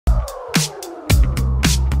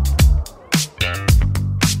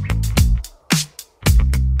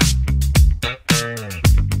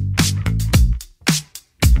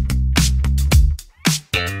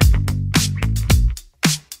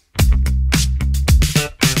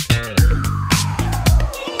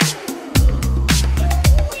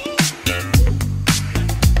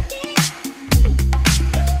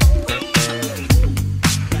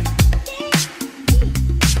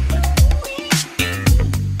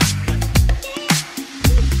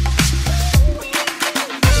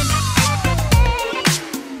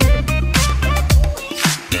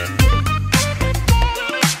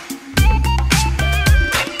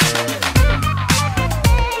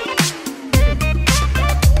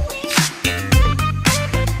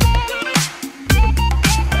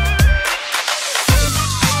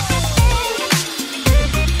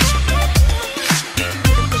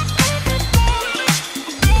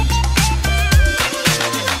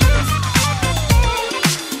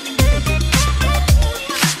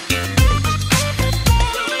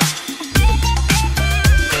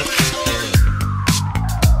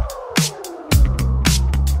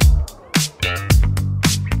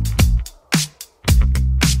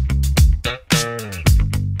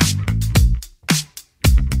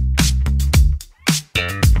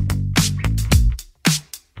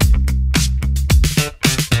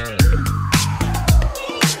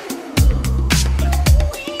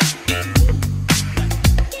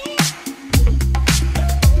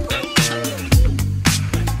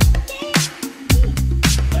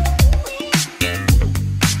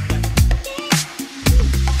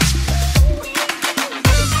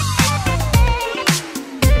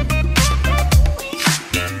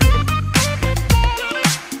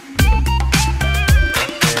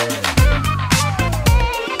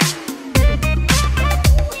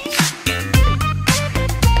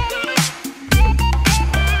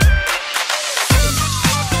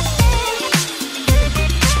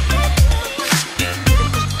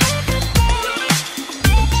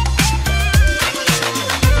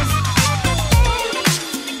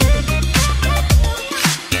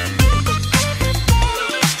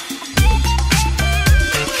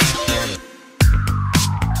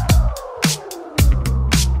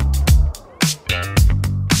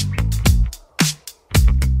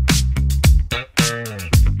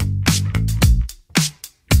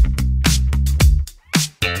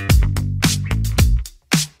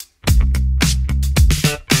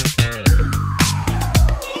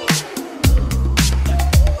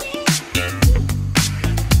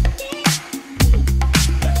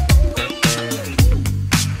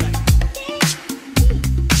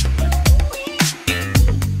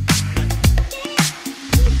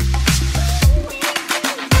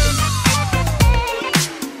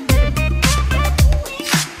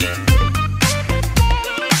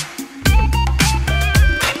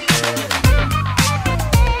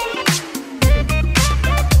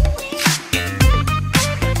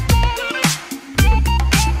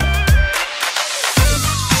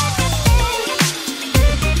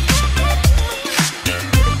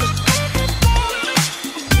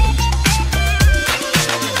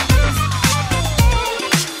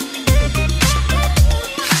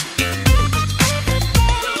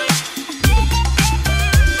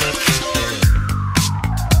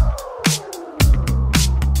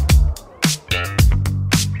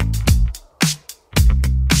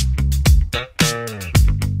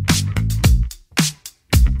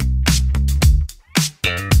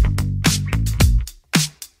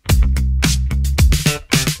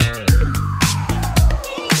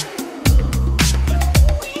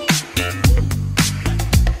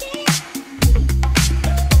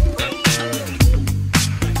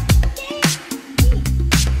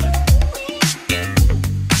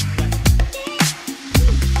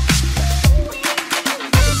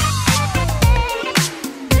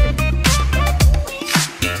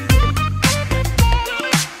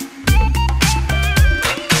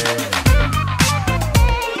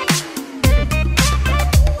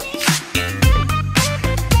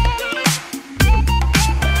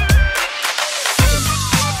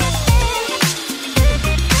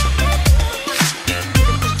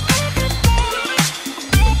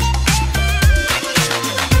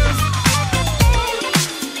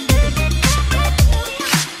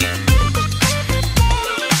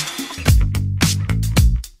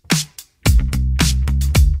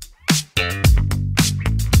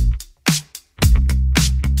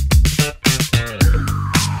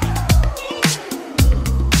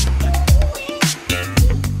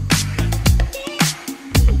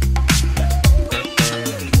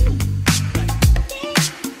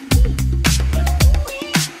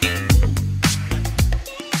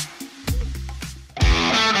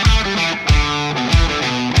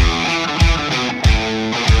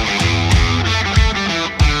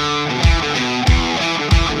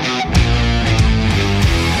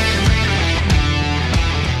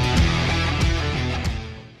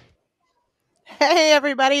Hey,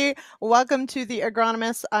 everybody. Welcome to the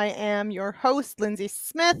Agronomists. I am your host, Lindsay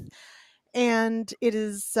Smith, and it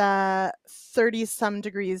is 30-some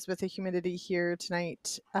degrees with the humidity here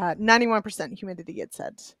tonight. 91% humidity, it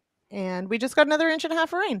said. And we just got another inch and a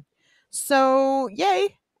half of rain. So,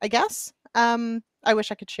 yay, I guess. I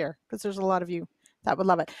wish I could share because there's a lot of you that would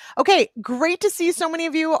love it. Okay, great to see so many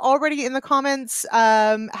of you already in the comments.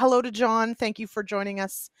 Hello to John. Thank you for joining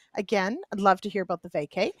us again. I'd love to hear about the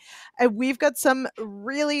vacay. We've got some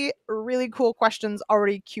really, really cool questions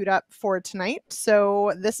already queued up for tonight.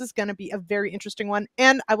 So this is going to be a very interesting one.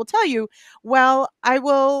 And I will tell you, well, I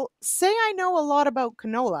will say I know a lot about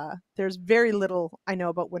canola. There's very little I know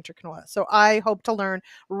about winter canola. So I hope to learn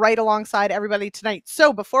right alongside everybody tonight.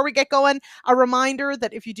 So before we get going, a reminder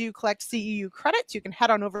that if you do collect CEU credits, you can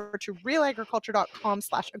head on over to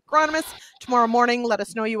realagriculture.com/agronomist tomorrow morning. Let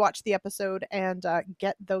us know you watched the episode and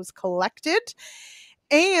get those collected.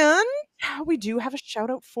 And we do have a shout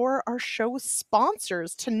out for our show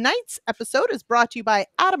sponsors. Tonight's episode is brought to you by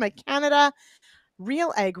ADAMA Canada,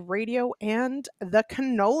 RealAg Radio, and the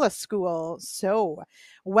Canola School. So,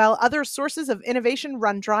 while other sources of innovation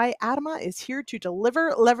run dry, ADAMA is here to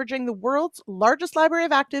deliver, leveraging the world's largest library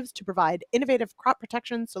of actives to provide innovative crop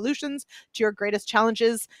protection solutions to your greatest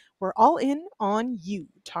challenges. We're all in on you.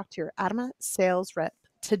 Talk to your ADAMA sales rep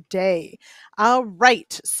today. All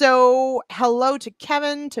right. So, hello to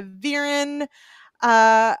Kevin, to Viren.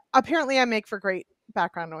 Apparently, I make for great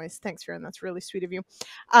background noise. Thanks, Viren. That's really sweet of you.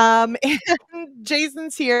 And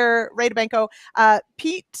Jason's here, Ray DeBanco.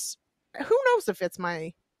 Pete, who knows if it's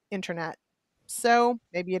my internet? So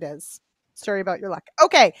maybe it is. Sorry about your luck.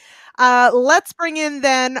 Okay, let's bring in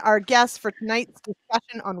then our guests for tonight's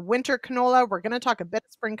discussion on winter canola. We're going to talk a bit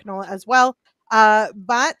of spring canola as well.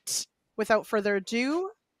 But without further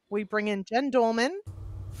ado, we bring in Jen Doelman,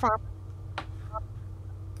 farmer,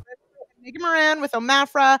 Meghan Moran with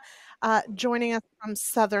Omafra, joining us from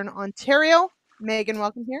Southern Ontario. Megan,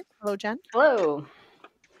 welcome here. Hello, Jen. Hello.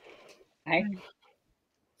 Hi.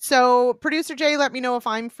 So, producer Jay, let me know if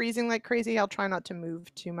I'm freezing like crazy. I'll try not to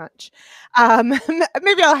move too much.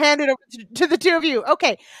 Maybe I'll hand it over to the two of you.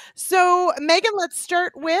 Okay. So, Megan, let's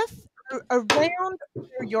start with around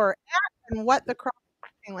where you're at and what the crop is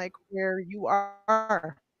looking like where you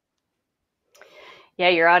are. Yeah,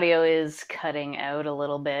 your audio is cutting out a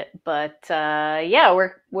little bit, but yeah,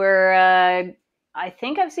 we're I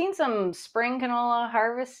think I've seen some spring canola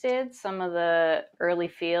harvested, some of the early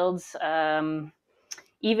fields.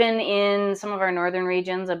 Even in some of our northern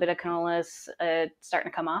regions, a bit of canola is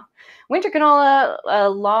starting to come off. Winter canola,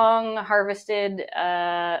 long harvested,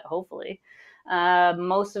 hopefully.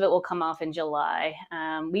 Most of it will come off in July.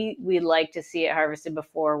 We like to see it harvested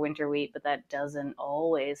before winter wheat, but that doesn't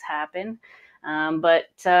always happen.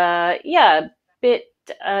 Yeah, bit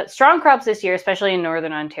strong crops this year, especially in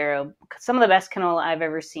northern Ontario. Some of the best canola I've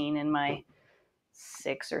ever seen in my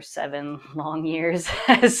 6 or 7 long years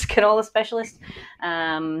as canola specialist.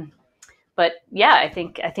 But yeah, I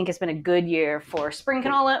think it's been a good year for spring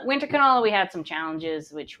canola. Winter canola, we had some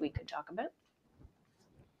challenges which we could talk about.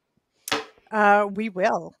 We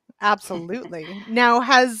will. Absolutely. Now,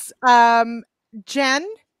 has Jen,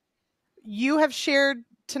 you have shared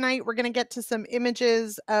tonight, we're going to get to some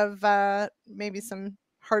images of maybe some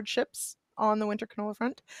hardships on the winter canola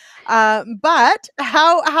front. But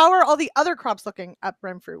how are all the other crops looking up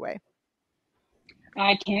Renfrew Way?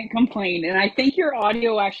 I can't complain. And I think your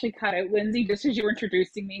audio actually cut out, Lindsay, just as you were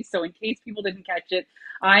introducing me. So in case people didn't catch it,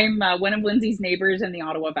 I'm one of Lindsay's neighbors in the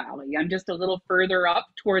Ottawa Valley. I'm just a little further up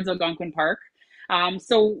towards Algonquin Park.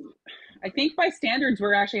 So I think by standards,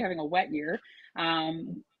 we're actually having a wet year.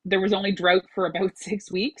 There was only drought for about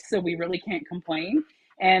 6 weeks, so we really can't complain.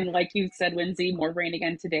 And like you said, Lindsay, more rain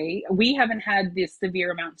again today. We haven't had the severe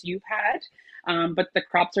amounts you've had, but the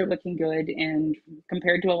crops are looking good. And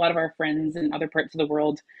compared to a lot of our friends in other parts of the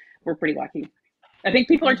world, we're pretty lucky. I think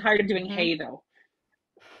people are tired of doing hay, though.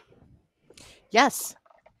 Yes.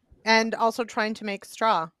 And also trying to make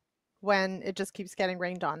straw when it just keeps getting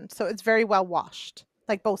rained on. So it's very well washed,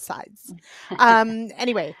 like both sides.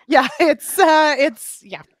 Anyway, yeah, it's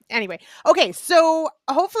yeah. Anyway, okay, so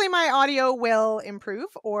hopefully my audio will improve,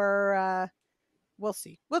 or we'll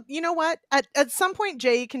see. Well, you know what? At some point,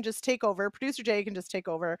 Jay can just take over. Producer Jay can just take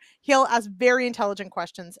over. He'll ask very intelligent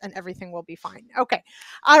questions, and everything will be fine. Okay.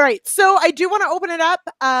 All right. So I do want to open it up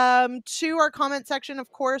to our comment section. Of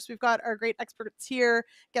course, we've got our great experts here.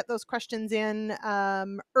 Get those questions in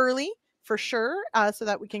early for sure, so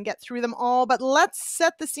that we can get through them all. But let's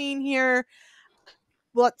set the scene here.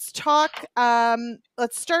 Let's talk.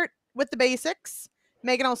 Let's start with the basics.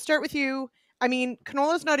 Megan, I'll start with you. I mean,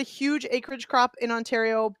 canola is not a huge acreage crop in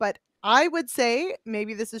Ontario, but I would say,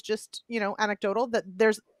 maybe this is just, anecdotal, that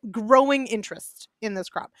there's growing interest in this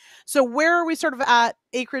crop. So where are we sort of at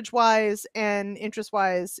acreage wise and interest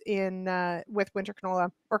wise in with winter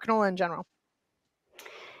canola or canola in general?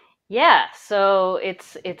 Yeah, so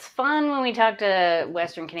it's fun when we talk to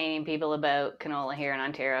Western Canadian people about canola here in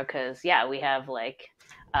Ontario because we have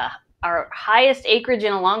uh, our highest acreage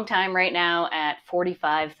in a long time right now at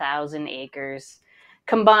 45,000 acres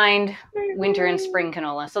combined winter and spring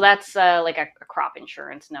canola. So that's like a crop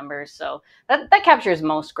insurance number. So that captures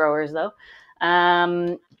most growers though.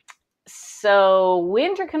 So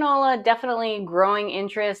winter canola definitely growing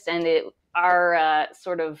interest, and our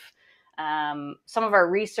sort of some of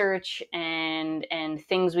our research and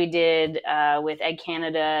things we did with Ag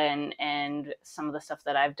Canada and some of the stuff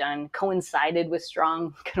that I've done coincided with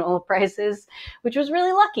strong canola prices, which was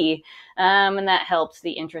really lucky, and that helped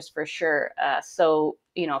the interest for sure. So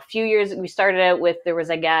a few years we started out with, there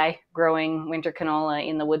was a guy growing winter canola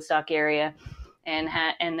in the Woodstock area,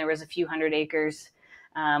 and there was a few hundred acres.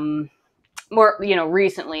 More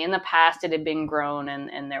recently. In the past it had been grown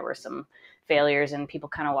and there were some failures and people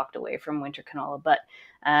kind of walked away from winter canola, but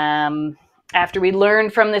after we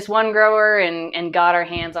learned from this one grower and got our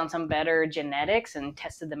hands on some better genetics and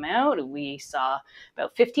tested them out, we saw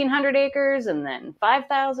about 1,500 acres and then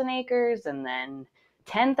 5,000 acres and then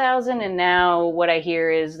 10,000, and now what I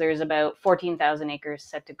hear is there's about 14,000 acres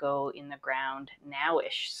set to go in the ground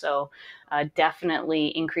nowish. So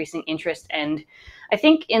definitely increasing interest. And I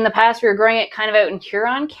think in the past we were growing it kind of out in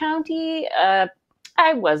Huron County.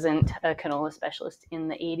 I wasn't a canola specialist in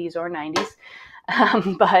the 80s or 90s,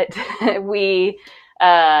 but we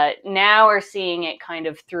now are seeing it kind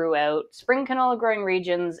of throughout spring canola growing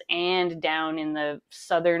regions and down in the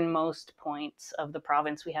southernmost points of the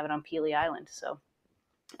province. We have it on Pelee Island. So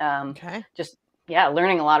just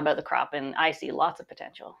learning a lot about the crop, and I see lots of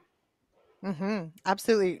potential.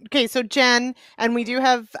 Absolutely. Okay, so Jen, and we do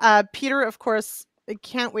have Peter, of course. I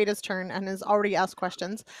can't wait his turn and has already asked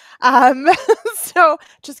questions. So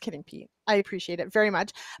just kidding, Pete. I appreciate it very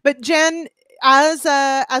much. But Jen, as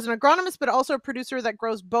an agronomist, but also a producer that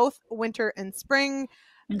grows both winter and spring,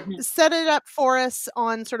 set it up for us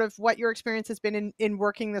on sort of what your experience has been in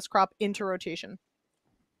working this crop into rotation.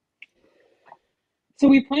 So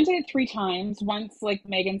we planted it 3 times. Once, like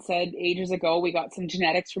Megan said, ages ago, we got some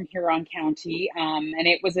genetics from Huron County, and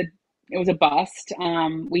it was a bust.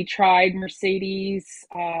 We tried Mercedes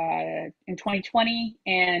in 2020,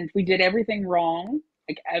 and we did everything wrong,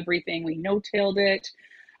 like everything. We no-tilled it.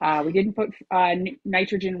 We didn't put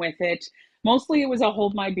nitrogen with it. Mostly, it was a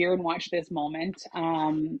hold my beer and watch this moment,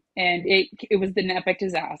 and it was an epic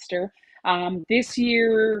disaster. This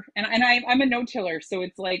year, and I'm a no-tiller, so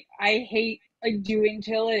it's like I hate like doing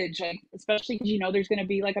tillage, like especially because there's going to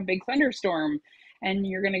be like a big thunderstorm and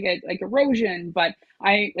you're going to get like erosion, but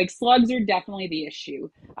I like slugs are definitely the issue.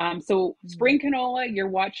 So spring canola, you're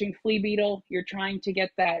watching flea beetle, you're trying to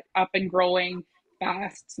get that up and growing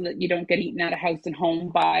fast so that you don't get eaten out of house and home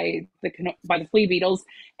by the flea beetles.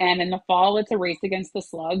 And in the fall, it's a race against the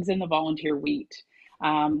slugs and the volunteer wheat.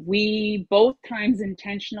 We both times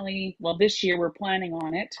intentionally, well, this year we're planning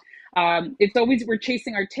on it. It's always, we're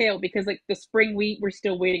chasing our tail because like the spring wheat, we're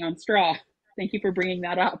still waiting on straw. Thank you for bringing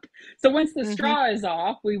that up. So once the straw is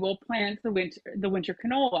off, we will plant the winter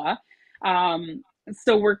canola.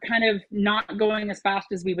 So we're kind of not going as fast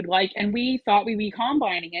as we would like. And we thought we'd be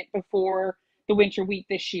combining it before the winter wheat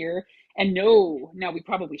this year. And now we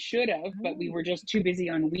probably should have, but we were just too busy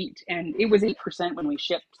on wheat, and it was 8% when we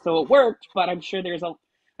shipped. So it worked, but I'm sure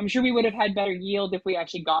we would have had better yield if we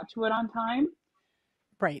actually got to it on time.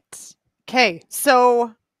 Right. Okay.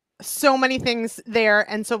 So many things there.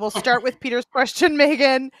 And so we'll start with Peter's question,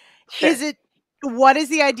 Megan. Sure. What is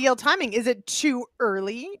the ideal timing? Is it too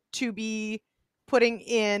early to be putting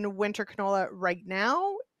in winter canola right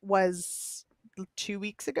now? Was 2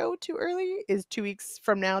 weeks ago too early? Is 2 weeks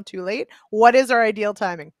from now too late? What is our ideal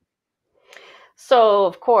timing? So,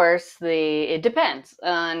 of course, it depends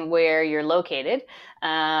on where you're located,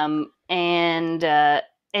 and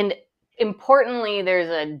importantly, there's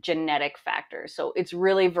a genetic factor. So it's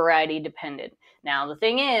really variety dependent. Now, the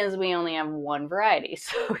thing is, we only have one variety,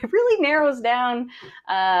 so it really narrows down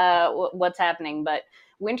what's happening. But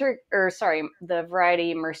the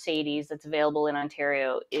variety Mercedes that's available in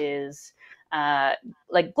Ontario is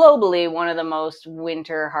like globally one of the most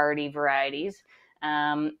winter hardy varieties.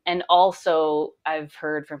 And also, I've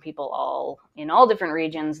heard from people in all different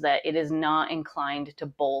regions that it is not inclined to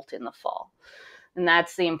bolt in the fall. And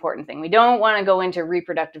that's the important thing. We don't want to go into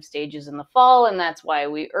reproductive stages in the fall, and that's why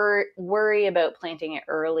we worry about planting it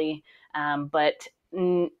early. But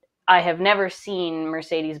I have never seen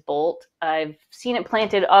Mercedes bolt. I've seen it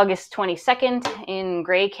planted August 22nd in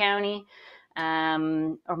Grey County,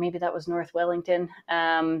 or maybe that was North Wellington.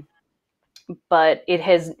 But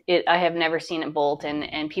I have never seen it bolt,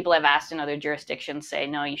 and people have asked in other jurisdictions say,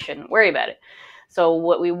 no, you shouldn't worry about it. So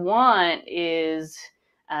what we want is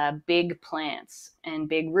big plants and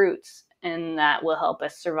big roots, and that will help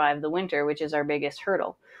us survive the winter, which is our biggest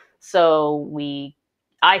hurdle. So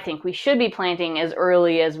I think we should be planting as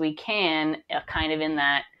early as we can, kind of in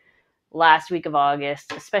that last week of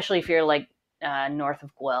August, especially if you're like north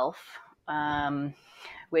of Guelph,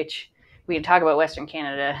 which we can talk about Western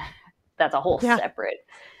Canada. That's a whole separate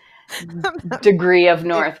degree of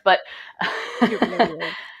north, but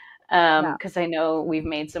because I know we've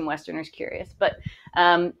made some Westerners curious. But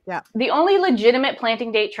the only legitimate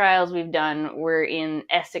planting date trials we've done were in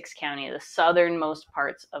Essex County, the southernmost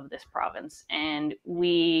parts of this province, and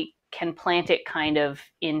we can plant it kind of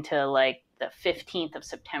into like the 15th of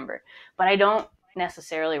September. But I don't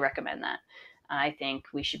necessarily recommend that. I think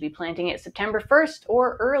we should be planting it September 1st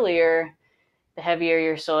or earlier. The heavier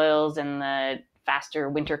your soils and the faster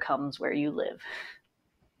winter comes where you live.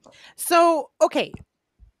 So, okay.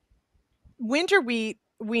 Winter wheat,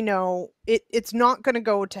 we know it's not going to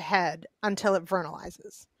go to head until it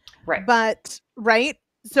vernalizes. Right. But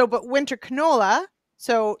winter canola,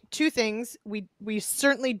 so two things. We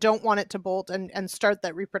certainly don't want it to bolt and start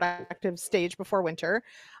that reproductive stage before winter.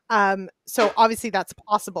 So obviously that's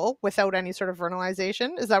possible without any sort of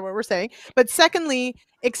vernalization. Is that what we're saying? But secondly,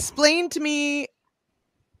 explain to me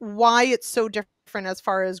why it's so different as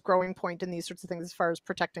far as growing point and these sorts of things, as far as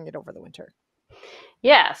protecting it over the winter.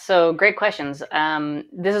 Yeah, so great questions.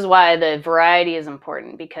 This is why the variety is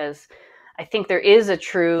important, because I think there is a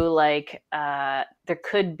true, there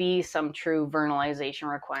could be some true vernalization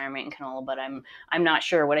requirement in canola, but I'm not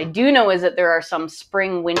sure. What I do know is that there are some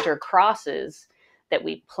spring-winter crosses that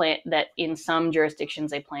we plant, that in some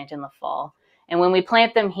jurisdictions they plant in the fall. And when we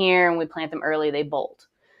plant them here and we plant them early, they bolt.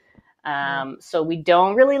 So we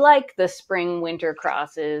don't really like the spring-winter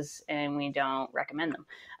crosses, and we don't recommend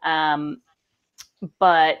them.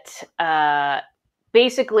 But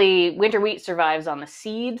basically, winter wheat survives on the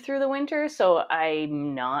seed through the winter. So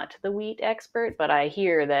I'm not the wheat expert, but I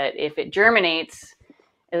hear that if it germinates,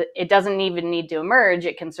 it doesn't even need to emerge.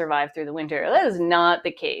 It can survive through the winter. That is not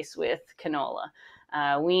the case with canola.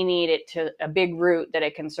 We need a big root that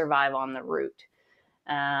it can survive on the root.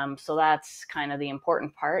 So that's kind of the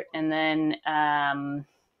important part. And then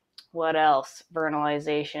what else?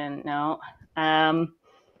 Vernalization? No.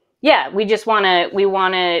 Yeah, we don't want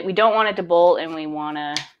it to bolt, and we want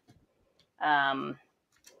to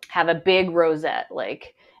have a big rosette,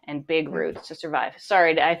 and big roots to survive.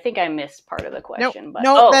 Sorry, I think I missed part of the question.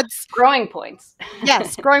 That's growing points.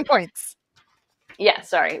 Yes, growing points. Yeah,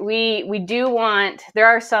 sorry. We do want, there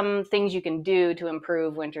are some things you can do to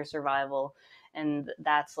improve winter survival, and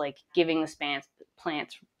that's like giving the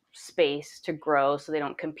plants space to grow so they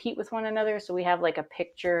don't compete with one another. So we have like a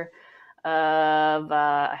picture of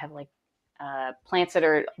I have plants that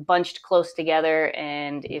are bunched close together,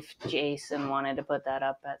 and if Jason wanted to put that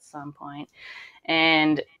up at some point,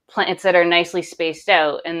 and plants that are nicely spaced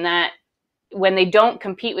out, and that when they don't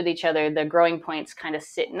compete with each other, the growing points kind of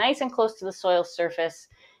sit nice and close to the soil surface,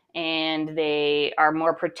 and they are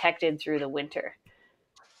more protected through the winter.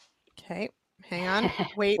 Okay. Hang on.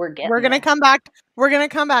 Wait. We're gonna come back. We're gonna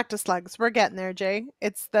come back to slugs. We're getting there, Jay.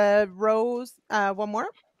 It's the rows. One more,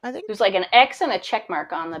 I think. There's like an X and a check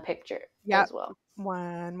mark on the picture as well.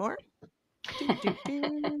 One more.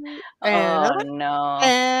 Oh no.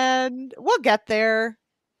 And we'll get there.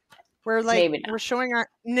 We're maybe not. We're showing our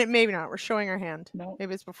maybe not. We're showing our hand. No.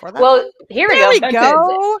 Maybe it's before that. Well, here we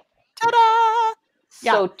go. Ta-da!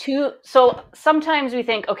 So sometimes we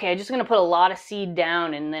think, okay, I'm just going to put a lot of seed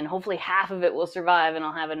down, and then hopefully half of it will survive and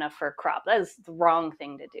I'll have enough for a crop. That is the wrong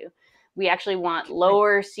thing to do. We actually want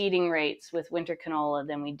lower seeding rates with winter canola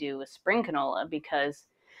than we do with spring canola, because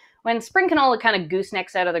when spring canola kind of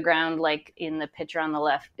goosenecks out of the ground, like in the picture on the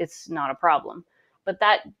left, it's not a problem. But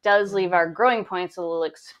that does leave our growing points a little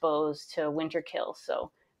exposed to winter kill.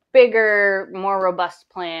 So bigger, more robust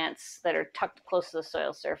plants that are tucked close to the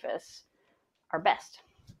soil surface are best.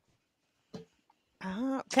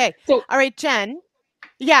 Okay. So, all right, Jen.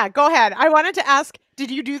 Yeah, go ahead. I wanted to ask,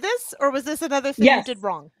 did you do this, or was this another thing you did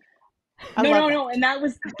wrong? No. And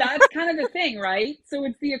that's kind of the thing, right? So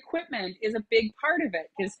it's the equipment is a big part of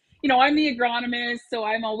it, because, I'm the agronomist, so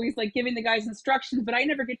I'm always like giving the guys instructions, but I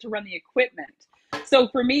never get to run the equipment. So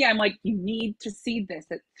for me, I'm like, you need to seed this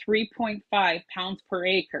at 3.5 pounds per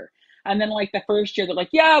acre. And then like the first year, they're like,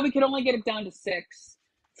 yeah, we could only get it down to 6.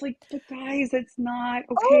 it's like, but guys, it's not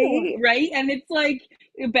Oh, okay, right? And it's like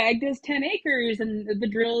a bag does 10 acres and the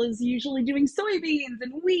drill is usually doing soybeans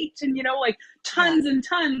and wheat and, like yeah, tons and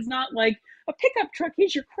tons, not like a pickup truck,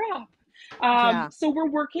 here's your crop. yeah. So we're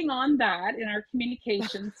working on that in our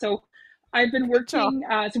communication. So I've been Good job. working,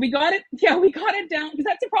 so we got it, yeah, we got it down because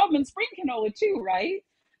that's a problem in spring canola too, right?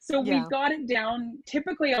 So we've Yeah, got it down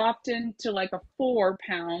typically often to like a 4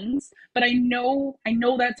 pounds, but I know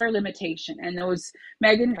that's our limitation. And those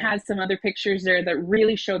Megan right. has some other pictures there that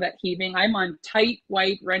really show that heaving. I'm on tight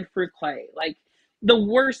white Renfrew clay, like the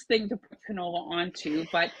worst thing to put canola onto.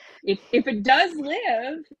 But if it does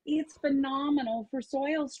live, it's phenomenal for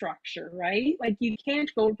soil structure, right? Like you can't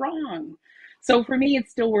go wrong. So for me,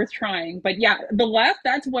 it's still worth trying. But yeah, the left,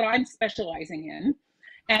 that's what I'm specializing in.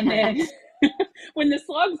 And then when the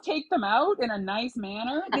slugs take them out in a nice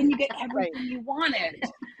manner, then you get Right, everything you wanted.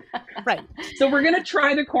 right. So we're going to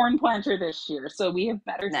try the corn planter this year. So we have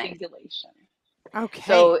better Nice. singulation. Okay.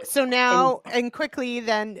 So, So and now, and quickly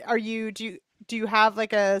then, do you have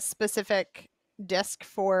like a specific disc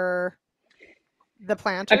for the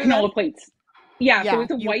A planter then? canola plates. Yeah. So Yeah,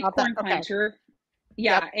 it's a you white got that. corn Okay. planter. Yep.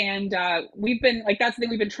 Yeah. And we've been like, that's the thing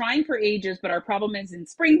we've been trying for ages, but our problem is in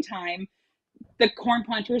springtime, the corn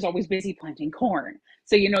planter is always busy planting corn.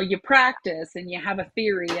 So, you practice and you have a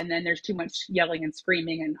theory, and then there's too much yelling and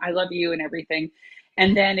screaming and I love you and everything.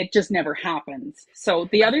 And then it just never happens. So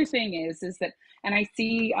the Right. other thing is that, and I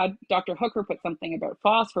see Dr. Hooker put something about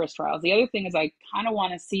phosphorus trials. The other thing is I kind of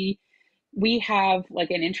want to see, we have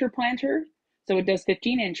like an interplanter. So it does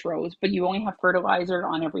 15-inch rows, but you only have fertilizer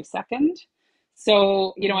on every second.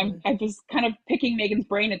 So, Mm, I'm just kind of picking Megan's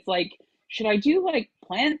brain. It's like, should I do like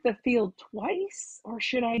plant the field twice or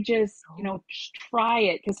should I oh, just try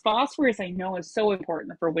it? Because phosphorus I know is so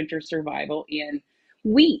important for winter survival in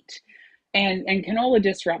wheat. And canola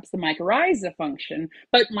disrupts the mycorrhiza function,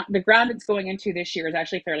 but the ground it's going into this year is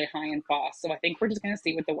actually fairly high in phos. So I think we're just going to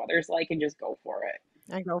see what the weather's like and just go for it.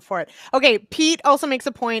 I go for it. Okay, Pete also makes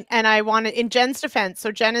a point, and I want to, in Jen's defense.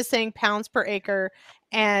 So Jen is saying pounds per acre,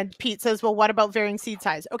 and Pete says, "Well, what about varying seed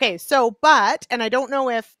size?" Okay, so and I don't know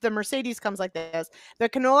if the Mercedes comes like this. The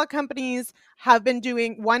canola companies have been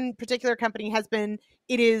doing. One particular company has been.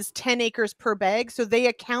 It is 10 acres per bag, so they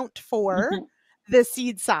account for Mhm. the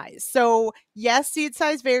seed size. So yes, seed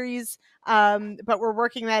size varies, but we're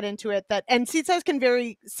working that into it. And seed size can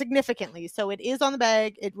vary significantly. So it is on the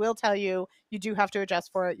bag. It will tell you. You do have to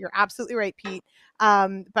adjust for it. You're absolutely right, Pete.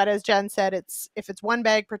 But as Jen said, if it's one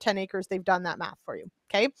bag per 10 acres, they've done that math for you.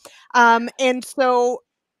 Okay. And so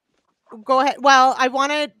go ahead. Well, I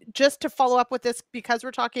wanted just to follow up with this because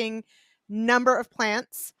we're talking number of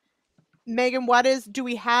plants. Megan, do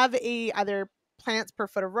we have either plants per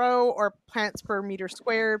foot of row or plants per meter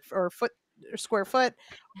squared or square foot?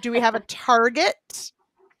 Do we have a target?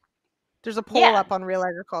 There's a poll yeah, up on Real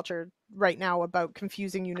Agriculture right now about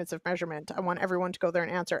confusing units of measurement. I want everyone to go there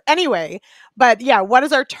and answer. Anyway, but yeah, what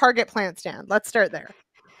is our target plant stand? Let's start there.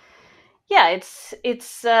 yeah, it's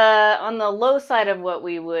on the low side of what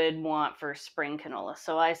we would want for spring canola.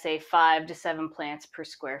 So I say 5 to 7 plants per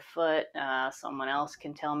square foot. Someone else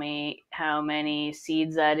can tell me how many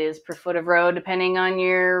seeds that is per foot of row, depending on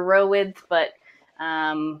your row width. But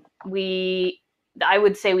I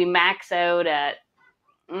would say we max out at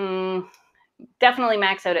definitely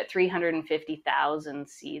max out at 350,000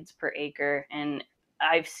 seeds per acre, and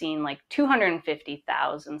I've seen like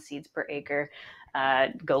 250,000 seeds per acre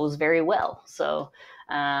goes very well. So,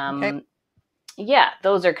 Okay. yeah,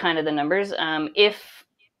 those are kind of the numbers. If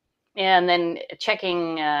and then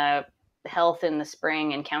checking health in the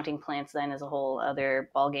spring and counting plants then is a whole other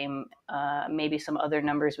ballgame. Maybe some other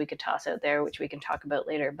numbers we could toss out there, which we can talk about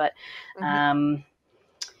later. But Mm-hmm.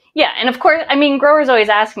 yeah, and of course, I mean, growers always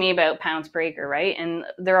ask me about pounds per acre, right? And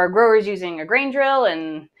there are growers using a grain drill,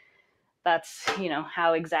 and that's,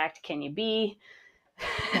 how exact can you be?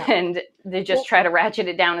 Yeah. And they just Well, try to ratchet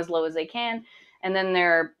it down as low as they can. And then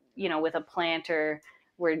they're, with a planter,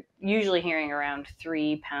 we're usually hearing around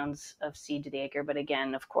 3 pounds of seed to the acre. But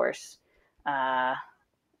again, of course, yeah,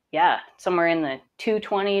 somewhere in the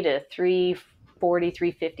 220 to 340,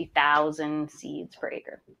 350,000 seeds per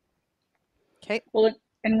acre. okay. Well,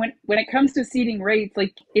 and when it comes to seeding rates,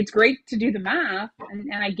 like it's great to do the math,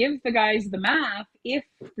 and I give the guys the math if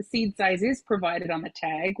the seed size is provided on the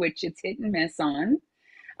tag, which it's hit and miss on.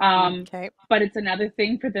 Okay. But it's another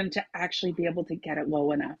thing for them to actually be able to get it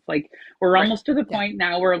low enough. Like we're Right. almost to the Yeah. point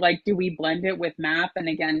now where like, do we blend it with MAP? And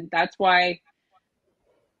again, that's why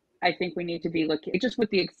I think we need to be looking just with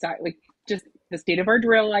the like just the state of our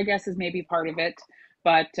drill, I guess, is maybe part of it.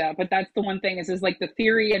 But that's the one thing is like the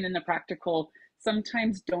theory and then the practical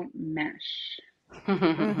sometimes don't mesh.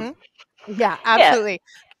 Mhm. Yeah, Yeah. absolutely.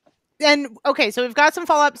 And okay, so we've got some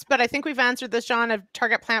follow-ups, but I think we've answered this, John, of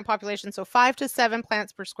target plant population. So 5 to 7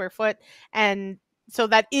 plants per square foot. And so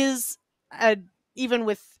that is a, even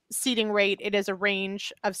with seeding rate, it is a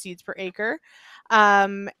range of seeds per acre.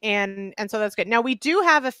 And so that's good. Now we do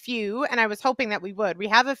have a few, and I was hoping that we would. We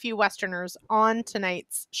have a few Westerners on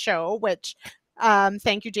tonight's show, which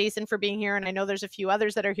thank you, Jason, for being here. And I know there's a few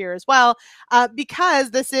others that are here as well, because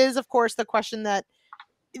this is, of course, the question that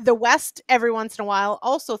the West every once in a while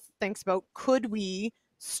also thinks about, could we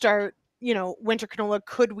start, winter canola?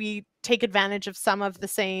 Could we take advantage of some of the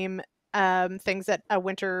same things that a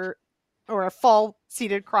winter or a fall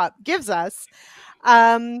seeded crop gives us?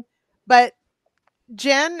 But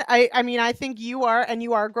Jen, I mean, I think you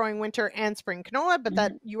are growing winter and spring canola, but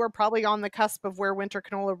that you are probably on the cusp of where winter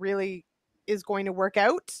canola really is going to work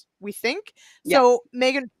out, we think. Yeah.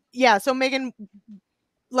 So Meghan,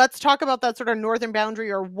 let's talk about that sort of northern boundary,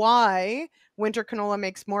 or why winter canola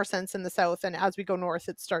makes more sense in the south, and as we go north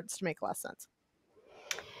it starts to make less sense.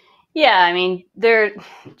 Yeah, I mean,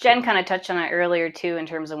 Jen kind of touched on it earlier too in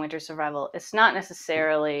terms of winter survival. It's not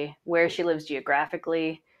necessarily where she lives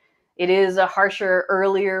geographically. It is a harsher,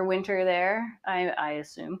 earlier winter there, I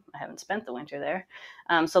assume. I haven't spent the winter there.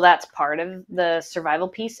 So that's part of the survival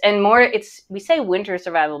piece. And more, we say winter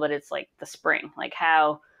survival, but it's like the spring, like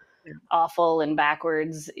how awful and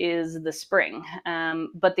backwards is the spring.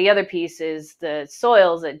 But the other piece is the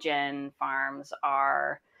soils at Jen farms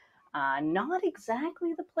are not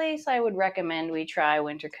exactly the place I would recommend we try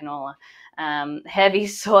winter canola. Heavy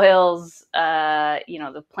soils,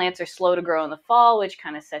 the plants are slow to grow in the fall, which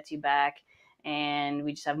kind of sets you back. And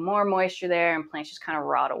we just have more moisture there, and plants just kind of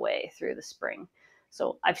rot away through the spring.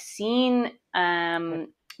 So I've seen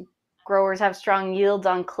growers have strong yields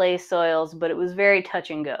on clay soils, but it was very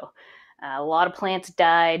touch and go. A lot of plants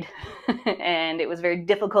died, and it was very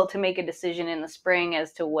difficult to make a decision in the spring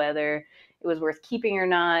as to whether it was worth keeping or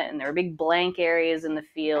not. And there were big blank areas in the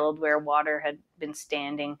field where water had been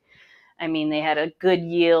standing. I mean, they had a good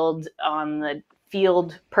yield on the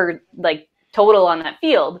field per total on that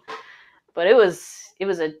field, but it was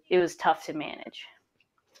tough to manage.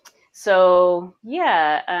 So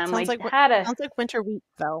yeah, Sounds like winter wheat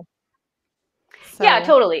though. So yeah,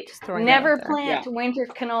 totally. Never Yeah. plant winter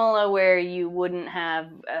canola where you wouldn't have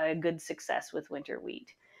good success with winter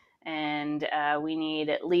wheat. And we need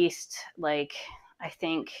at least I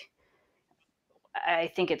think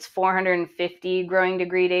it's 450 growing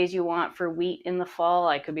degree days you want for wheat in the fall.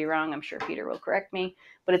 I could be wrong. I'm sure Peter will correct me.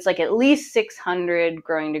 But it's at least 600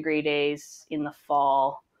 growing degree days in the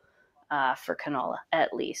fall for canola,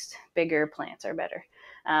 at least. Bigger plants are better.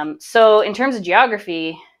 So in terms of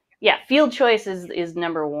geography, yeah, field choice is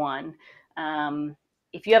number one.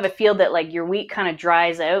 If you have a field that your wheat kind of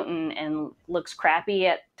dries out and looks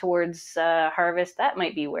crappy towards harvest, that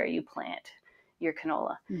might be where you plant your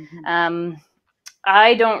canola. Mm-hmm.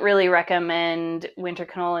 I don't really recommend winter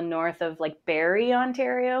canola north of Barrie,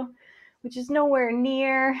 Ontario, which is nowhere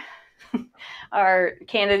near our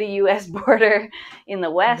Canada-US border in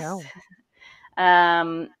the west. No.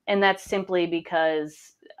 And that's simply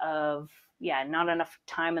because of not enough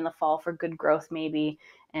time in the fall for good growth maybe,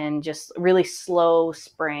 and just really slow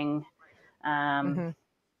spring. And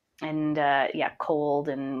cold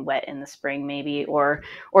and wet in the spring maybe, or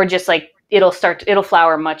just it'll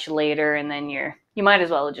flower much later, and then you might as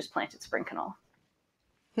well have just planted spring canola.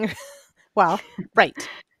 Well, right.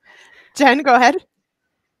 Jen, go ahead.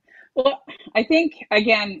 Well, I think,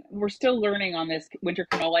 again, we're still learning on this winter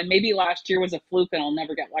canola, and maybe last year was a fluke and I'll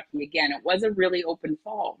never get lucky again. It was a really open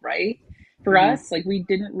fall, right? For us, we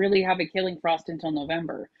didn't really have a killing frost until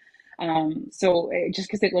November. So just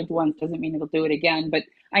because it lived once doesn't mean it'll do it again. But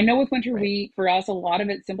I know with winter wheat, for us, a lot of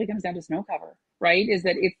it simply comes down to snow cover, right? Is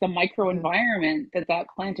that it's the microenvironment that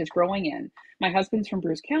plant is growing in. My husband's from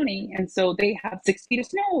Bruce County, and so they have 6 feet of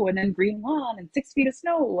snow and then green lawn and 6 feet of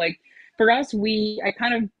snow. For us, I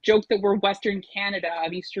kind of joke that we're Western Canada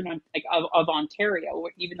of Eastern, of Ontario,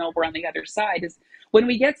 even though we're on the other side. Is when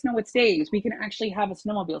we get snow, it stays. We can actually have a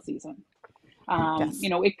snowmobile season. Yes.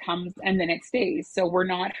 It comes and then it stays. So we're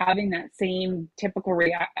not having that same typical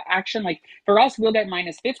reaction. For us, we'll get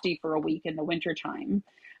minus 50 for a week in the winter time.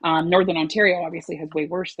 Northern Ontario obviously has way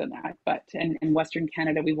worse than that, but in Western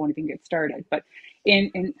Canada, we won't even get started. But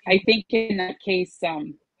I think in that case,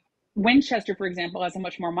 Winchester, for example, has a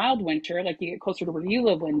much more mild winter. You get closer to where you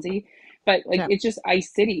live, Lindsay, but it's just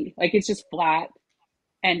ice city. It's just flat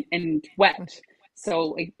and wet.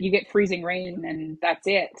 So you get freezing rain and that's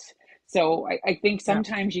it. So I think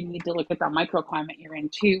sometimes you need to look at that microclimate you're in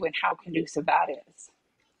too, and how conducive that is.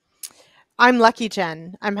 I'm lucky,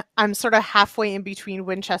 Jen. I'm sort of halfway in between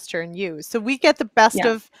Winchester and you. So we get the best Yeah,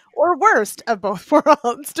 of or worst of both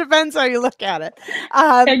worlds. Depends how you look at it.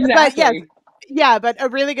 But yes, exactly. yeah, but a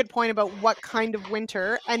really good point about what kind of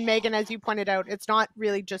winter. And Megan, as you pointed out, it's not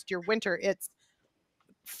really just your winter, it's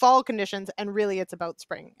fall conditions, and really it's about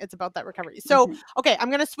spring. It's about that recovery. So Hmm. okay, I'm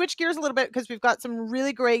going to switch gears a little bit because we've got some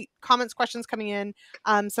really great comments, questions coming in.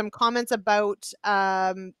 Some comments about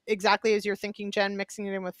exactly as you're thinking, Jen, mixing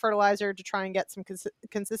it in with fertilizer to try and get some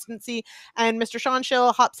consistency. And Mr. Sean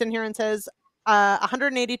Schill hops in here and says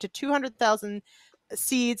 180 to 200,000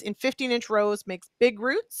 seeds in 15-inch rows makes big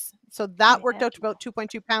roots. So that worked Yeah. out to about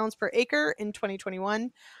 2.2 pounds per acre in 2021,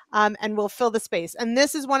 and will fill the space. And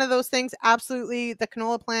this is one of those things, absolutely, the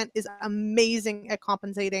canola plant is amazing at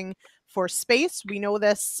compensating for space. We know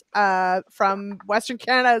this from Western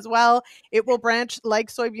Canada as well. It will branch like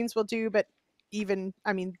soybeans will do, but even,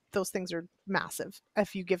 I mean, those things are massive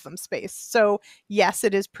if you give them space. So yes,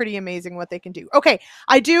 it is pretty amazing what they can do. Okay,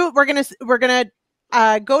 we're gonna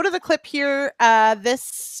go to the clip here.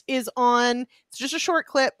 This is on, it's just a short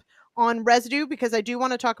clip on residue because I do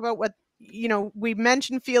want to talk about what, we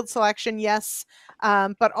mentioned field selection, yes,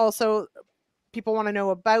 but also people want to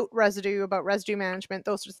know about residue management,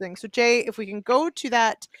 those sorts of things. So Jay, if we can go to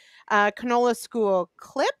that canola school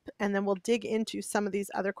clip, and then we'll dig into some of these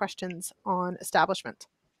other questions on establishment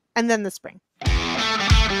and then the spring.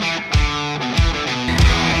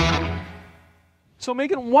 So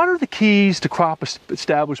Megan, what are the keys to crop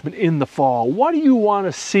establishment in the fall? What do you want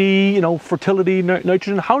to see, fertility,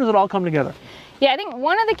 nitrogen, how does it all come together? Yeah, I think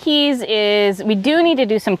one of the keys is we do need to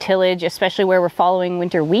do some tillage, especially where we're following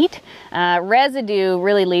winter wheat. Residue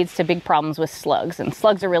really leads to big problems with slugs, and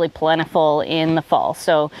slugs are really plentiful in the fall.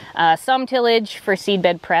 So some tillage for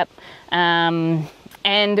seedbed prep.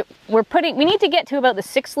 And we need to get to about the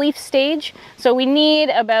 6-leaf stage. So we need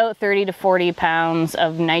about 30 to 40 pounds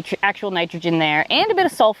of actual nitrogen there, and a bit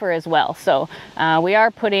of sulfur as well. So we are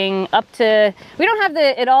putting up to, we don't have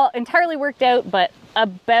it all entirely worked out, but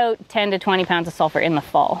about 10 to 20 pounds of sulfur in the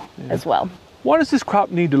fall as well. What does this crop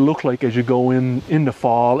need to look like as you go into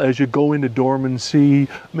fall, as you go into dormancy?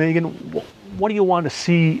 Megan, what do you want to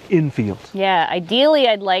see in fields? Yeah, ideally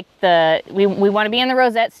I'd like we want to be in the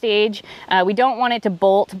rosette stage. We don't want it to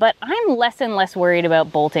bolt, but I'm less and less worried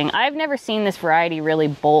about bolting. I've never seen this variety really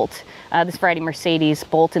bolt, this variety Mercedes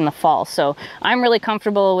bolt in the fall. So I'm really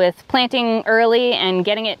comfortable with planting early, and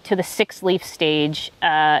getting it to the 6-leaf stage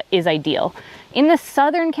is ideal. In the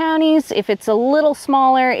southern counties, if it's a little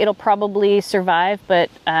smaller, it'll probably survive, but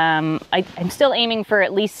I'm still aiming for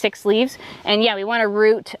at least 6 leaves. And yeah, we want a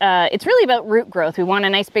root. It's really about root growth. We want a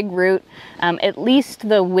nice big root, at least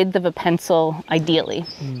the width of a pencil, ideally.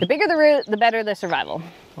 The bigger the root, the better the survival.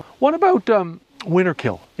 What about winter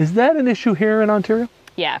kill? Is that an issue here in Ontario?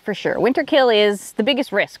 Yeah, for sure. Winter kill is the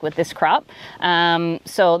biggest risk with this crop.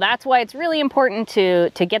 So that's why it's really important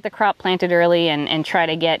to get the crop planted early and try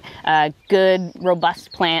to get good,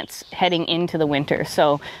 robust plants heading into the winter.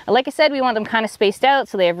 So like I said, we want them kind of spaced out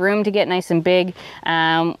so they have room to get nice and big.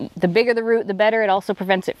 The bigger the root, the better. It also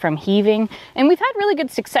prevents it from heaving. And we've had really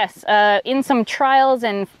good success in some trials,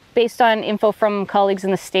 and based on info from colleagues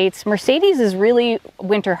in the States, Mercedes is really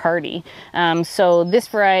winter hardy. So this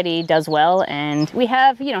variety does well, and we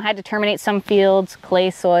have, had to terminate some fields.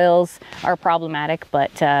 Clay soils are problematic,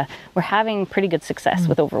 but we're having pretty good success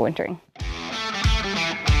with overwintering.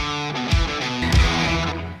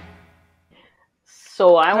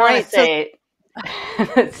 So I want to say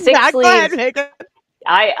 6 leaves.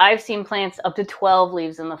 I've seen plants up to 12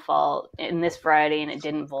 leaves in the fall in this variety, and it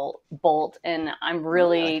didn't bolt. And I'm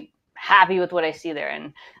really happy with what I see there.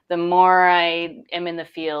 And the more I am in the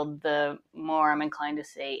field, the more I'm inclined to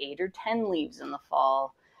say 8 or 10 leaves in the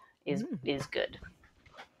fall is good.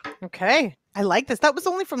 Okay. I like this. That was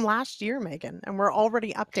only from last year, Megan, and we're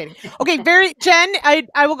already updating. Okay, Jen,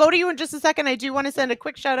 I will go to you in just a second. I do want to send a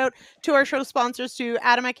quick shout out to our show sponsors, to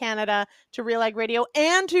ADAMA Canada, to RealAg Radio,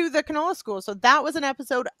 and to the Canola School. So that was an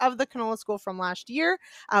episode of the Canola School from last year.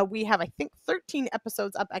 We have, I think, 13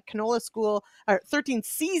 episodes up at Canola School, or 13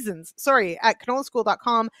 seasons, sorry, at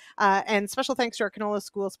canolaschool.com. And special thanks to our Canola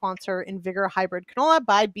School sponsor, Invigor Hybrid Canola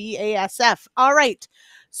by BASF. All right.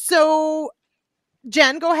 So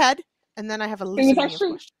Jen, go ahead. And then I have a list of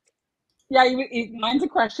questions. Yeah, mine's a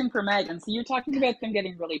question for Megan. So you're talking about them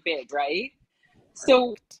getting really big, right?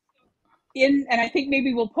 So and I think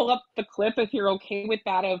maybe we'll pull up the clip if you're okay with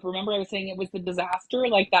that, remember I was saying it was the disaster,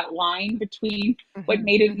 like that line between what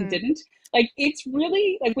made it and didn't. Like, it's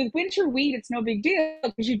really, like with winter wheat, it's no big deal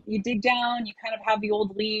because you dig down, you kind of have the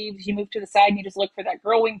old leaves, you move to the side, and you just look for that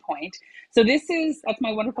growing point. So that's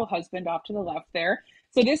my wonderful husband off to the left there.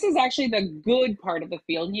 So this is actually the good part of the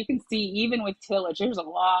field. And you can see even with tillage, there's a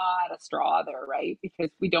lot of straw there, right?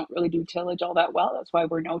 Because we don't really do tillage all that well. That's why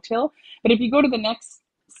we're no-till. But if you go to the next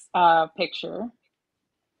picture.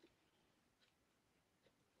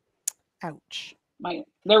 Ouch.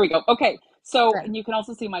 There we go. Okay. So, and you can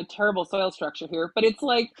also see my terrible soil structure here, but it's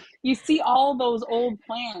like, you see all those old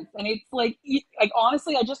plants and it's like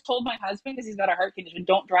honestly, I just told my husband, because he's got a heart condition,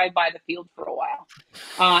 don't drive by the field for a while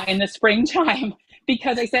in the springtime,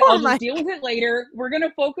 because I said, I'll just deal with it later. We're going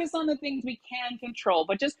to focus on the things we can control,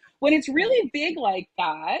 but just when it's really big like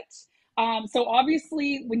that. So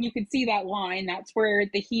obviously when you could see that line, that's where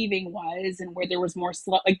the heaving was and where there was more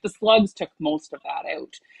like the slugs took most of that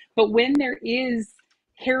out. But when there is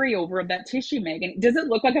carryover of that tissue, Megan, does it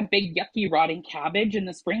look like a big yucky rotting cabbage in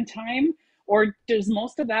the springtime, or does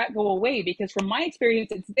most of that go away? Because from my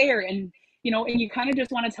experience, it's there, and and you kind of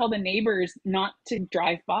just want to tell the neighbors not to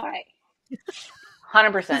drive by.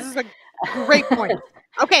 100%. This is a great point.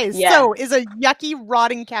 Okay, Yeah. So is a yucky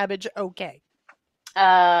rotting cabbage okay?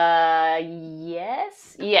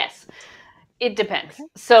 Yes. It depends. Okay.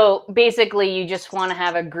 So basically, you just want to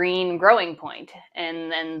have a green growing point,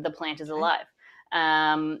 and then the plant is alive.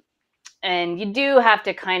 And you do have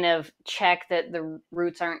to kind of check that the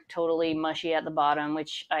roots aren't totally mushy at the bottom,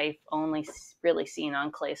 which I've only really seen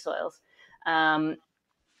on clay soils. And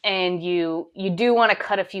you do want to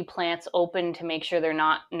cut a few plants open to make sure they're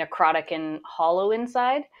not necrotic and hollow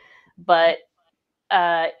inside. But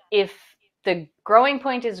if the growing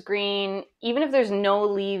point is green, even if there's no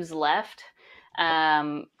leaves left,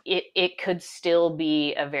 it could still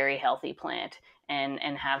be a very healthy plant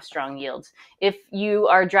and have strong yields. If you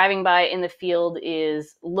are driving by and the field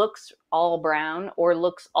looks all brown or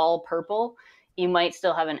looks all purple, you might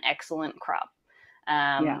still have an excellent crop.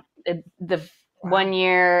 One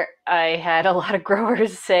year I had a lot of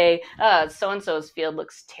growers say, so-and-so's field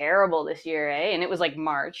looks terrible this year, eh? And it was like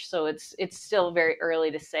March, so it's still very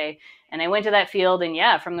early to say. And I went to that field,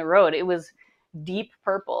 and from the road, it was deep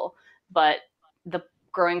purple, but the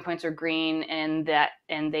growing points are green, and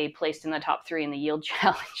they placed in the top 3 in the yield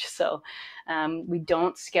challenge. So we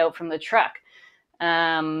don't scout from the truck.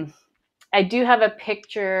 I do have a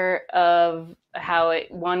picture of how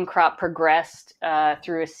one crop progressed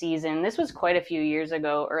through a season. This was quite a few years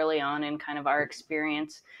ago, early on in kind of our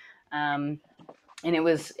experience. And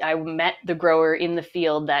I met the grower in the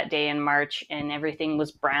field that day in March, and everything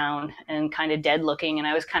was brown and kind of dead looking. And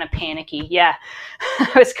I was kind of panicky. Yeah,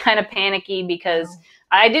 I was kind of panicky because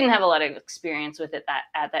I didn't have a lot of experience with it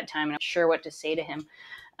at that time. And I'm not sure what to say to him.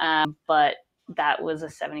 But that was a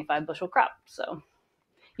 75 bushel crop. So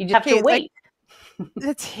you just have to wait.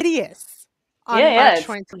 That's hideous. March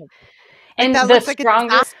 2020. And that the looks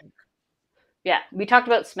strongest. We talked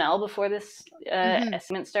about smell before this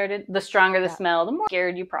estimate started. The stronger the smell, the more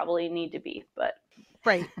scared you probably need to be. But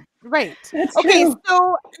right. That's okay. True.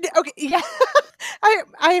 So yeah.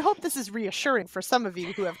 I hope this is reassuring for some of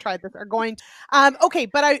you who have tried this are going to. Okay,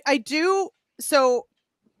 but I do so.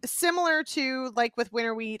 Similar to like with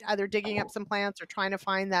winter wheat, either digging up some plants or trying to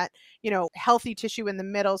find that, healthy tissue in the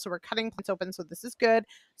middle. So we're cutting plants open. So this is good.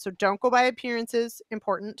 So don't go by appearances,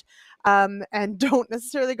 important. And don't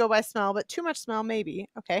necessarily go by smell, but too much smell, maybe.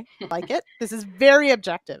 Okay. Like it. This is very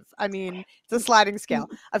objective. I mean, it's a sliding scale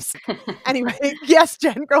of anyway. Yes,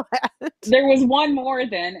 Jen, go ahead. There was one more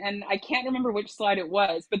then, and I can't remember which slide it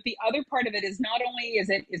was, but the other part of it is not only is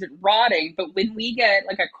it rotting, but when we get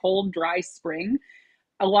like a cold, dry spring,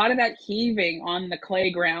 a lot of that heaving on the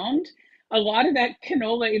clay ground, a lot of that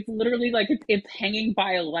canola, it's literally like it's hanging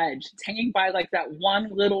by a ledge. It's hanging by like that one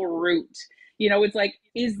little root. It's like,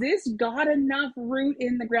 is this got enough root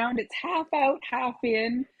in the ground? It's half out, half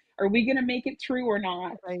in. Are we going to make it through or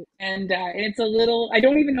not? Right. And it's a little, I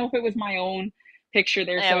don't even know if it was my own picture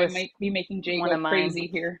there, so I might be making Jay go crazy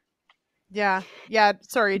here. Yeah.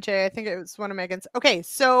 Sorry, Jay. I think it was one of Megan's. Okay,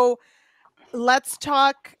 so let's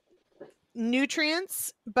talk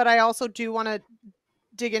nutrients, but I also do want to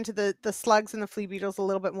dig into the slugs and the flea beetles a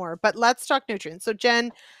little bit more. But let's talk nutrients. So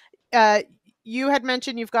Jen, you had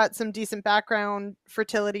mentioned you've got some decent background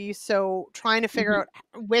fertility, so trying to figure out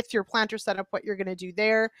with your planter setup what you're going to do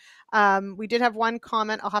there. We did have one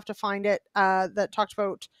comment, I'll have to find it, that talked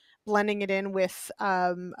about blending it in with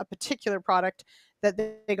a particular product that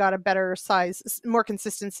they got a better size, more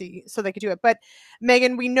consistency, so they could do it. But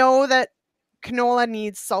Megan, we know that canola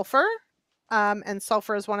needs sulfur. And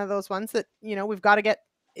sulfur is one of those ones that, we've got to get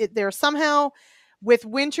it there somehow. With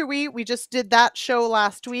winter wheat, we just did that show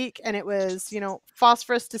last week, and it was,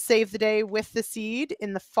 phosphorus to save the day with the seed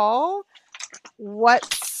in the fall.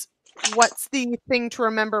 What's what's the thing to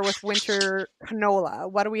remember with winter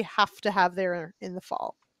canola? What do we have to have there in the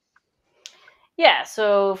fall? Yeah,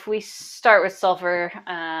 so if we start with sulfur,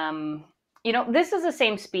 this is the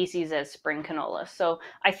same species as spring canola. So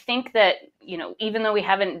I think that, even though we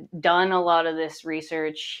haven't done a lot of this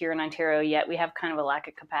research here in Ontario yet, we have kind of a lack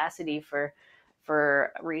of capacity for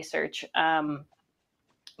research.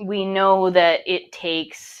 We know that it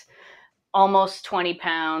takes almost 20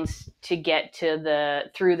 pounds to get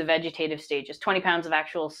through the vegetative stages, 20 pounds of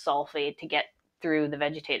actual sulfate to get through the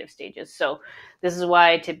vegetative stages. So this is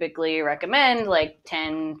why I typically recommend like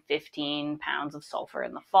 10, 15 pounds of sulfur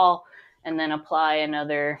in the fall, and then apply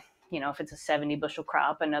another, if it's a 70 bushel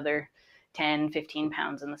crop, another 10, 15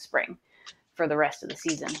 pounds in the spring for the rest of the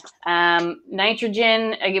season.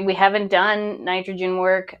 Nitrogen, again, we haven't done nitrogen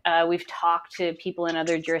work. We've talked to people in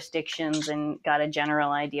other jurisdictions and got a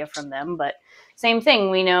general idea from them, but same thing.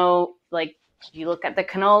 We know, like, you look at the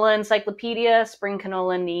canola encyclopedia, spring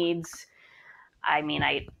canola needs,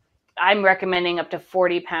 I'm recommending up to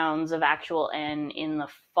 40 pounds of actual N in the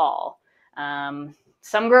fall.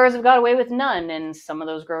 Some growers have got away with none, and some of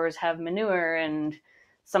those growers have manure, and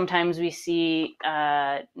sometimes we see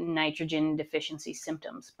nitrogen deficiency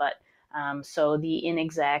symptoms. But so the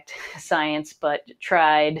inexact science, but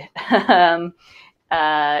tried,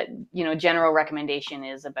 general recommendation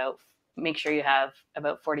is make sure you have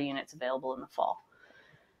about 40 units available in the fall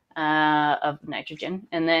of nitrogen.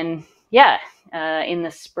 And then, in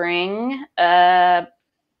the spring,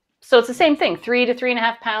 so it's the same thing, 3 to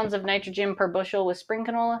 3.5 pounds of nitrogen per bushel with spring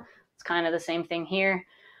canola. It's kind of the same thing here.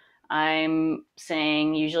 I'm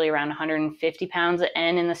saying usually around 150 pounds of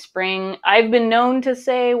N in the spring. I've been known to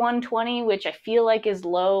say 120, which I feel like is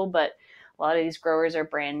low, but a lot of these growers are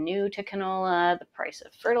brand new to canola. The price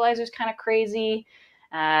of fertilizer is kind of crazy.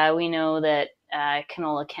 We know that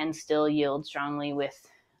canola can still yield strongly with,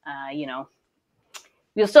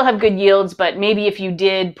 you'll still have good yields, but maybe if you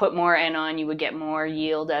did put more N on, you would get more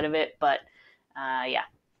yield out of it. But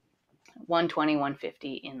 120,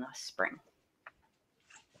 150 in the spring.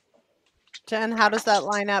 Jen, how does that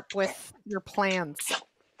line up with your plans?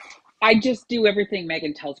 I just do everything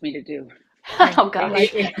Meghan tells me to do. Oh,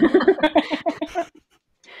 gosh.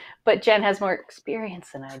 But Jen has more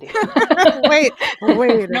experience than I do. Wait. No,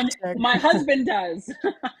 my husband does.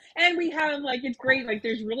 And we have, it's great.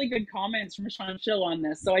 There's really good comments from Sean Schill on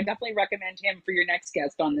this. So I definitely recommend him for your next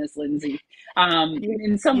guest on this, Lindsay.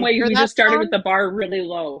 In some ways, we just started with the bar really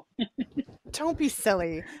low. Don't be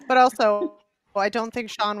silly. But also, I don't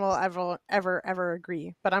think Sean will ever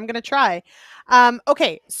agree, but I'm going to try.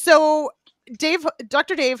 Okay, so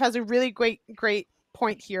Dr. Dave has a really great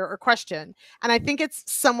point here, or question, and I think it's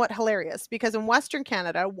somewhat hilarious because in Western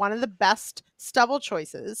Canada, one of the best stubble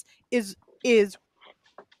choices is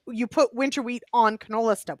you put winter wheat on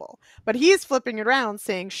canola stubble, but he's flipping it around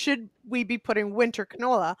saying, should we be putting winter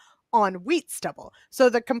canola on wheat stubble? So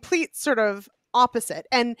the complete sort of opposite.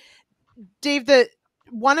 And Dave,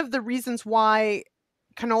 one of the reasons why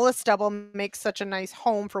canola stubble makes such a nice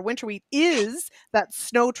home for winter wheat is that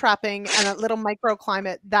snow trapping and that little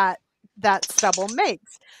microclimate that stubble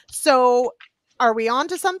makes. So are we on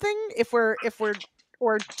to something or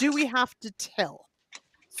do we have to till?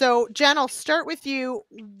 So Jen, I'll start with you.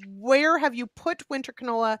 Where have you put winter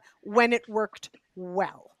canola when it worked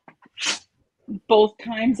well? Both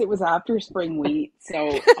times it was after spring wheat.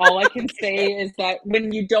 So all I can say is that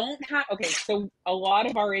when you don't have, so a lot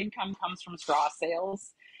of our income comes from straw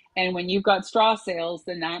sales. And when you've got straw sales,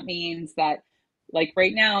 then that means that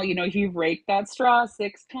right now, if you've raked that straw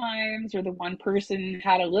 6 times, or the one person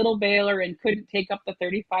had a little baler and couldn't take up the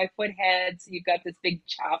 35-foot heads, you've got this big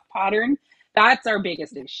chaff pattern. That's our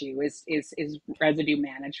biggest issue is residue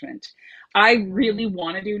management. I really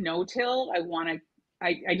want to do no-till.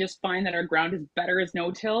 I just find that our ground is better as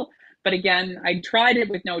no-till. But again, I tried it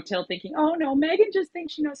with no-till thinking, oh no, Meghan just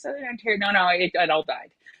thinks she knows Southern Ontario. No, it all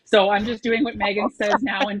died. So I'm just doing what Meghan says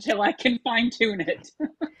now until I can fine tune it.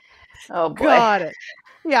 Oh boy. Got it.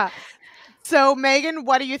 Yeah. So Meghan,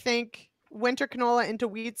 what do you think? Winter canola into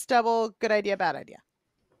wheat stubble, good idea, bad idea?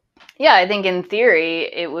 Yeah, I think in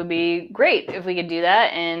theory it would be great if we could do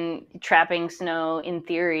that, and trapping snow in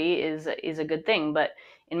theory is a good thing. But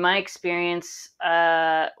in my experience,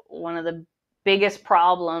 one of the biggest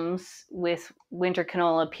problems with winter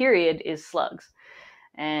canola period is slugs.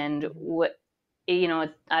 And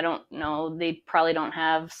I don't know, they probably don't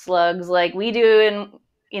have slugs like we do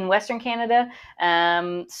in Western Canada.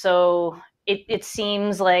 So it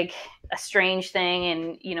seems like a strange thing,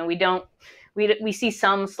 and we see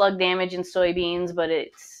some slug damage in soybeans, but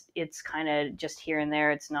it's kind of just here and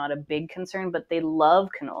there. It's not a big concern, but they love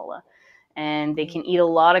canola. and they can eat a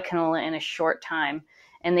lot of canola in a short time.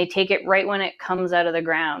 And they take it right when it comes out of the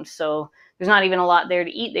ground. So there's not even a lot there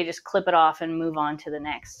to eat. They just clip it off and move on to the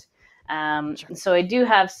next. So I do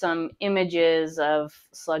have some images of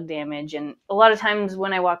slug damage. And a lot of times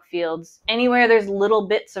when I walk fields, anywhere there's little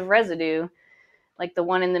bits of residue, like the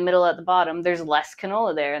one in the middle at the bottom, there's less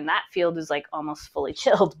canola there. And that field is like almost fully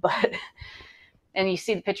tilled. And you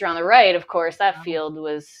see the picture on the right, of course, that field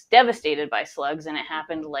was devastated by slugs, and it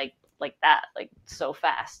happened like that, like so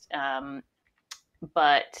fast.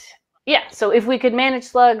 But yeah, so if we could manage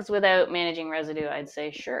slugs without managing residue, I'd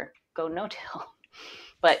say sure, go no-till.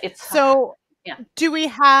 But it's so. Yeah. Do we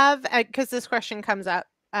have, because this question comes up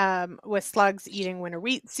with slugs eating winter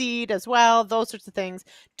wheat seed as well, those sorts of things.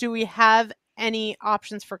 Do we have any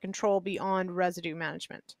options for control beyond residue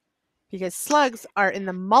management? Because slugs are in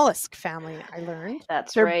the mollusk family, I learned.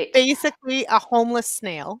 That's They're right. basically a homeless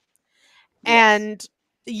snail.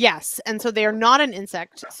 Yes. And so they are not an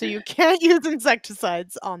insect, so you can't use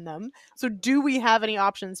insecticides on them. So do we have any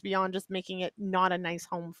options beyond just making it not a nice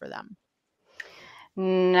home for them?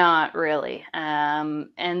 Not really. And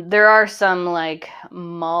there are some like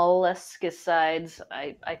molluscicides.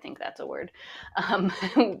 I think that's a word.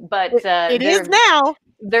 But it is now.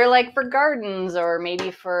 They're like for gardens or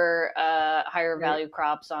maybe for higher value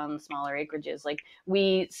crops on smaller acreages. Like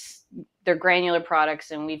they're granular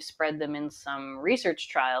products, and we've spread them in some research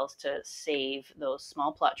trials to save those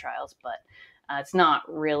small plot trials, but it's not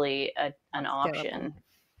really an option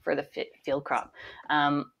for the field crop.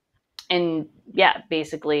 And yeah,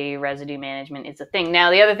 basically residue management is a thing.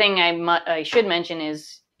 Now, the other thing I should mention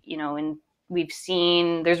is,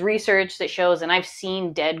 there's research that shows, and I've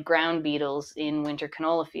seen dead ground beetles in winter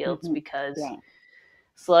canola fields because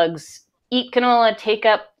slugs eat canola, take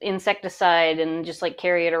up insecticide, and just like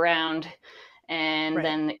carry it around. And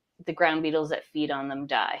then the ground beetles that feed on them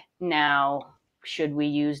die. Now, should we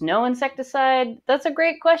use no insecticide? That's a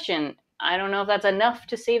great question. I don't know if that's enough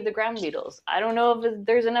to save the ground beetles. I don't know if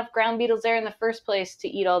there's enough ground beetles there in the first place to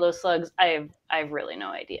eat all those slugs. I have really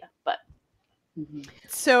no idea. But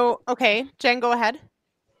so, okay, Jen, go ahead.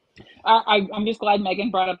 I'm just glad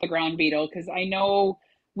Megan brought up the ground beetle, because I know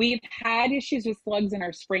we've had issues with slugs in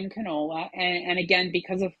our spring canola. And again,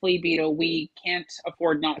 because of flea beetle, we can't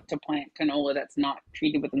afford not to plant canola that's not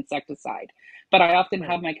treated with insecticide. But I often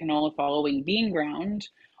have my canola following bean ground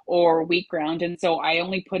or wheat ground. And so I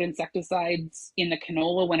only put insecticides in the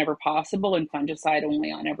canola whenever possible and fungicide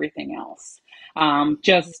only on everything else. I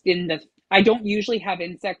don't usually have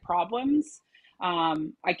insect problems.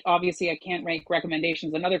 I can't make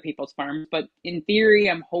recommendations on other people's farms, but in theory,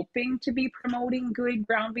 I'm hoping to be promoting good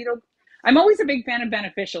ground beetle. I'm always a big fan of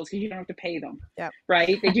beneficials because you don't have to pay them,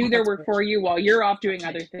 right? They do their work for you while you're off doing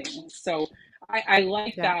other things. So I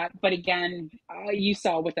like that. But again, you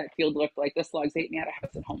saw what that field looked like. The slugs ate me out of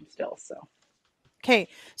house and home still. So. Okay.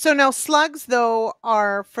 So now slugs, though,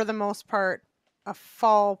 are for the most part a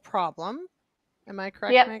fall problem. Am I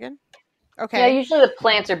correct, Megan? Okay. Yeah, usually the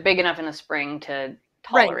plants are big enough in the spring to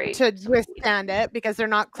tolerate. To withstand it because they're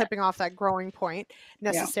not clipping off that growing point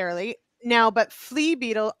necessarily. Yeah. Now, but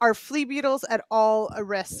are flea beetles at all a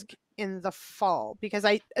risk in the fall? Because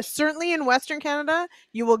certainly in Western Canada,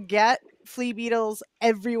 you will get flea beetles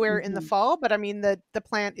everywhere in the fall, but I mean, the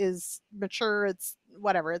plant is mature, it's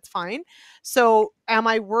whatever, it's fine. So am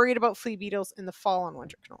I worried about flea beetles in the fall on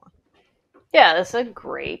winter canola? Yeah, that's a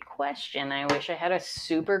great question. I wish I had a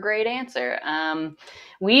super great answer.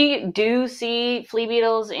 We do see flea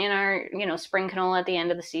beetles in our, spring canola at the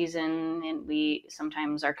end of the season, and we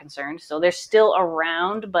sometimes are concerned. So they're still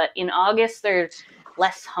around, but in August they're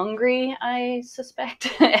less hungry, I suspect,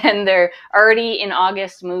 and they're already in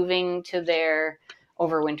August moving to their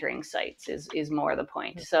overwintering sites is more the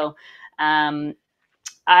point. So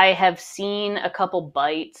I have seen a couple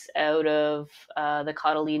bites out of the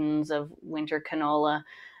cotyledons of winter canola,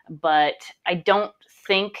 but I don't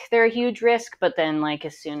think they're a huge risk. But then, like,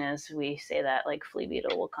 as soon as we say that, like, flea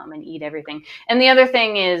beetle will come and eat everything. And the other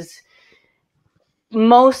thing is,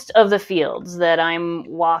 most of the fields that I'm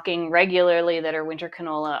walking regularly that are winter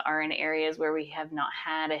canola are in areas where we have not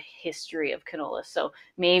had a history of canola. So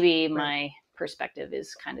maybe my perspective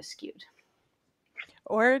is kind of skewed.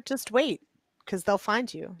 Or just wait, because they'll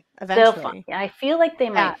find you eventually. I feel like they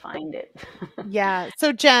might find it. Yeah.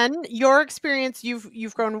 So Jen, your experience,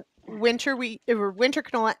 you've grown winter wheat, winter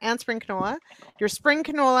canola and spring canola. Your spring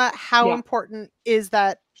canola, how important is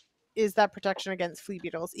that protection against flea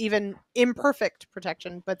beetles? Even imperfect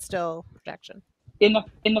protection, but still protection. In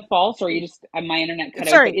the fall, sorry, you just my internet cut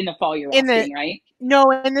out. But in the fall, you're asking, right?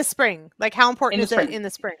 No, in the spring. Like, how important is it in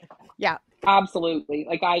the spring? Yeah. Absolutely.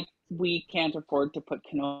 Like, we can't afford to put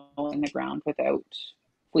canola in the ground without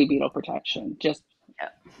flea beetle protection. Just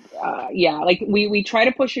yeah, like we try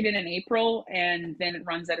to push it in April, and then it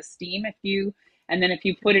runs out of steam and then if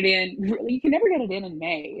you put it in, really, you can never get it in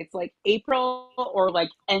May. It's like April or like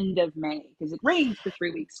end of May, because it rains for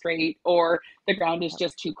 3 weeks straight, or the ground is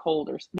just too cold, or